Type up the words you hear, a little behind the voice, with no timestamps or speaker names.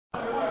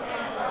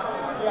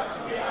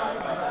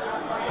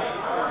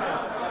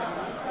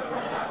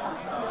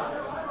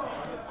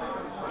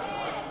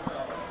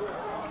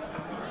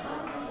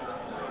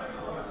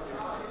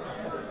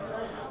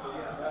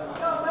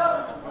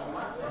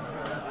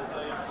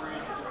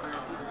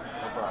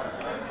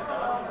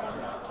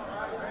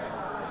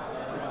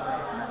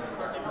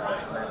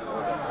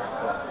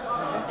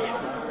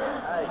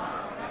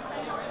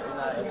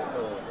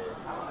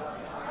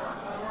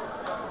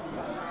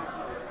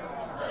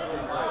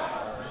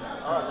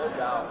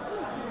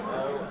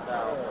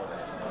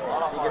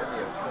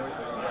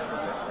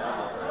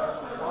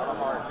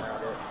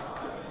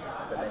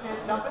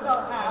Jump it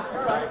up half,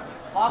 all right.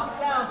 Lock it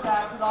down,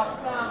 Saxon, lock it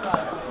down,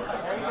 right.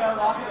 There you go,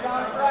 lock it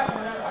down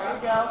correctly. There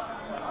you go.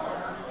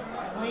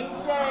 Clean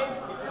shave,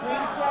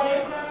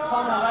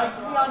 coming right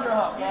to the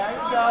underhook. There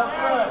you go,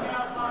 good.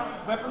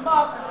 Whip him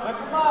up, whip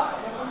him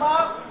up, whip him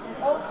up.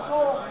 Old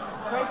school,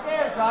 right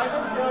there, drive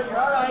him, good,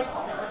 you're all right.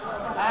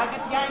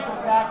 Get the ankle,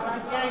 Saxon,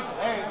 get the ankle,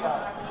 there you go.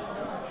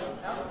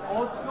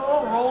 Old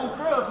school, roll him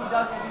through if he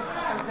does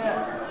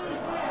this.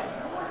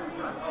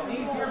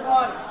 Knees to your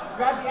body.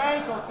 Grab the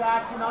ankle,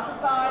 Saxon, not the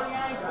thigh, the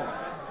ankle.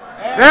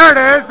 There it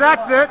is,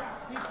 that's it.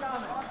 Keep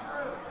coming.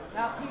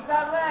 Now keep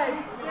that leg.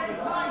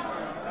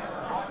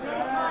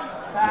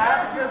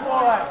 Pass, good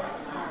boy.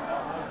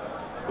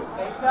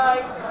 Stay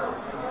tight.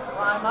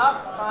 Climb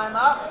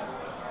up.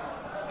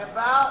 Hip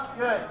out,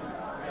 good.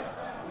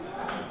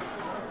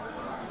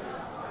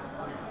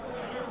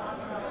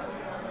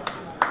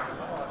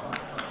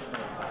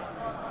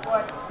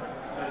 Boy.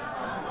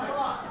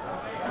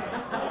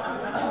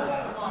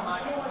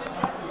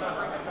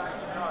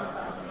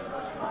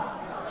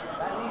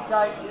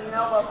 Tight, knee and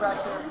elbow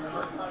pressure.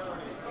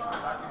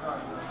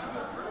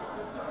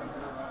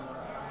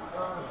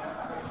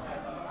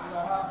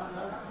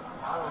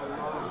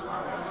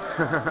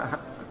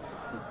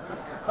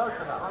 Close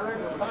enough.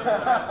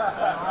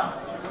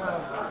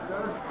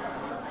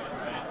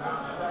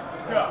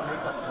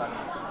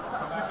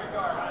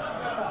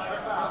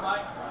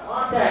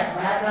 On deck,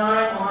 mat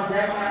 9, on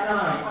deck, mat 9.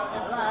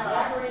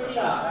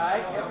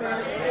 Right, hip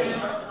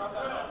in.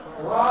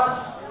 Ross.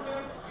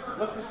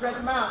 Look to shred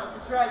the mount, look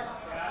to shred.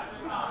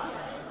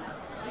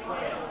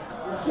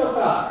 Shook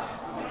up.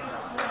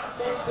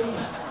 16. All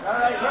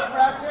right, hip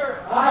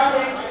pressure.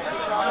 Isaac.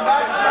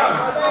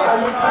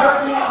 Isaac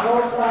Perkins,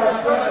 world class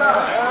sprinter.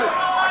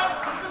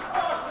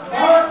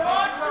 Mark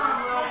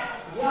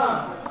Young.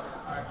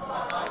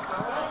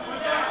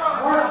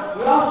 Mark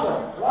Russell.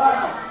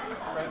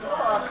 Break the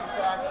posture,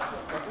 Zach.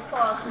 Break the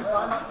posture.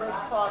 Climb up, break the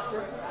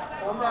posture.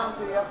 Come down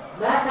to you.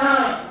 Mat 9.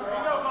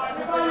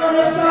 Everybody on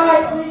this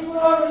side, please move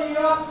over to the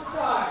opposite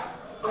side.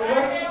 So right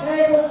at the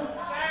table,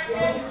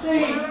 get in the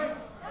seat.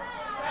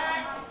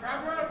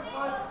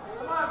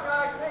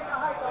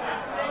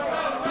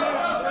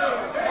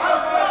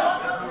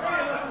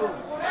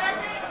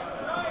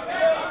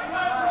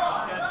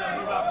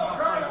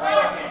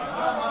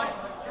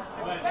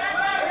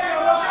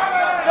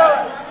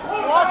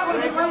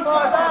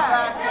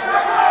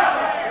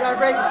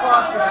 Break his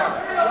posture now.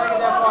 You gotta get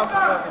that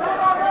posture working.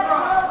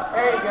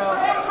 There you go.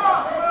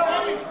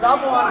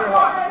 Double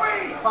underhook.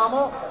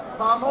 Pummel.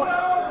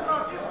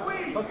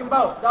 Hook them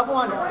both. Double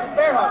under. Just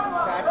bear hug,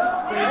 Saxon.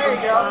 There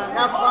you go.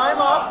 Now climb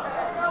up.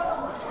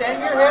 Extend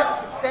your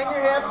hips.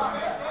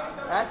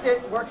 That's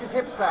it. Work his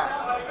hips back.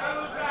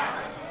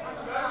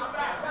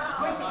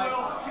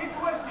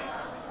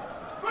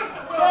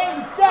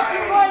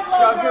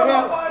 Shove your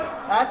hips.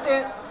 That's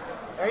it.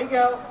 There you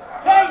go.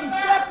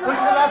 Push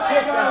the left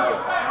hip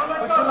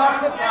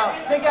down.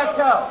 Take that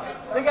toe.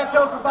 Take that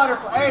toe for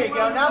butterfly. There you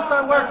go. Now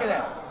start working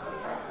it.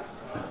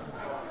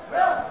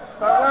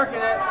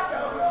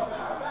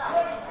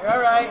 You're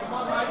all right.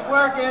 Keep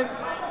working.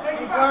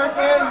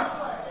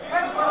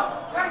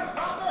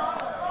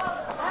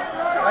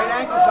 Right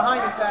ankle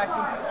behind you,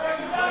 Saxon.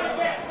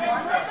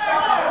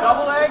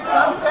 Double leg,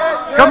 sunset.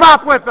 Good. Come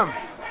up with them.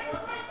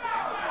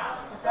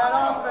 Get that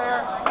off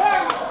there.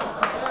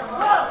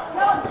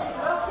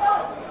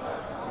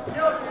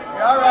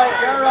 You're all right.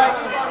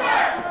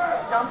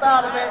 Jump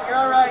out of it. You're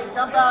all right.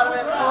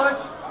 Push.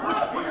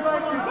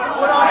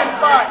 Foot on his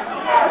butt.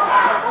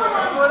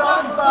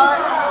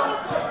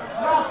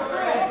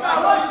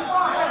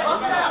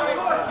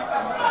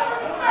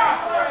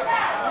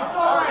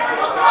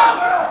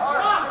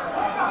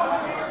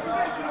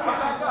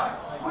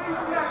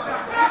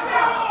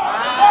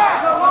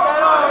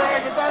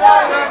 Get that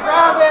out of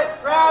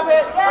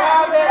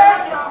there.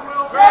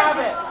 Grab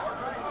it.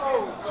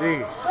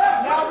 Jeez.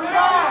 Now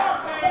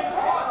relax.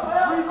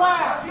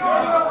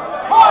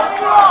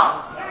 Posture.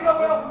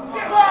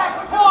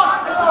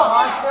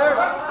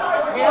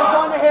 Hands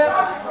on the hip.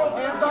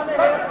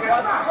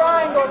 Watch the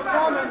triangle. It's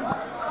coming.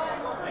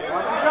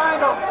 Watch the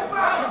triangle.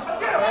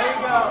 There you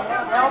go.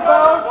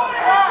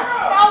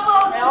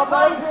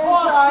 Elbows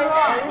inside.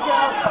 There you go.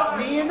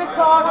 Knee in the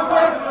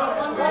coccyx.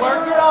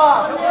 Work it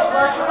off.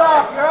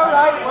 You're all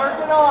right. Work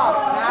it off.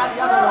 Now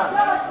the other one.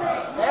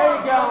 There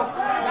you go.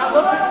 Now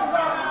look at it.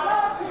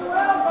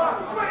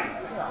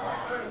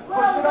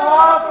 Push it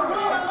off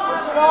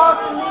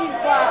and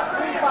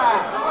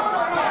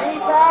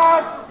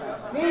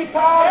knee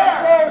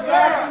pass, there,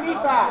 Saxon, knee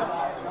pass.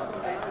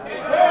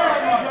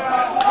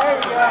 There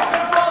you go.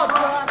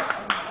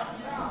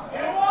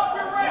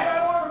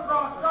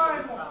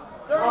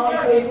 All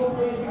people,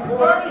 please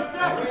report. 30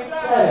 seconds,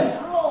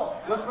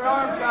 Look for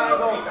arm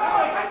triangle.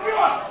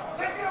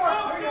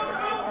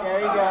 There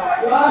you go.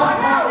 Josh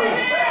Huntley.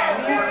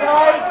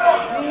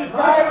 Knee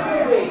tight.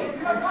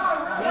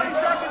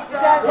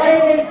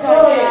 David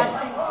Tilly.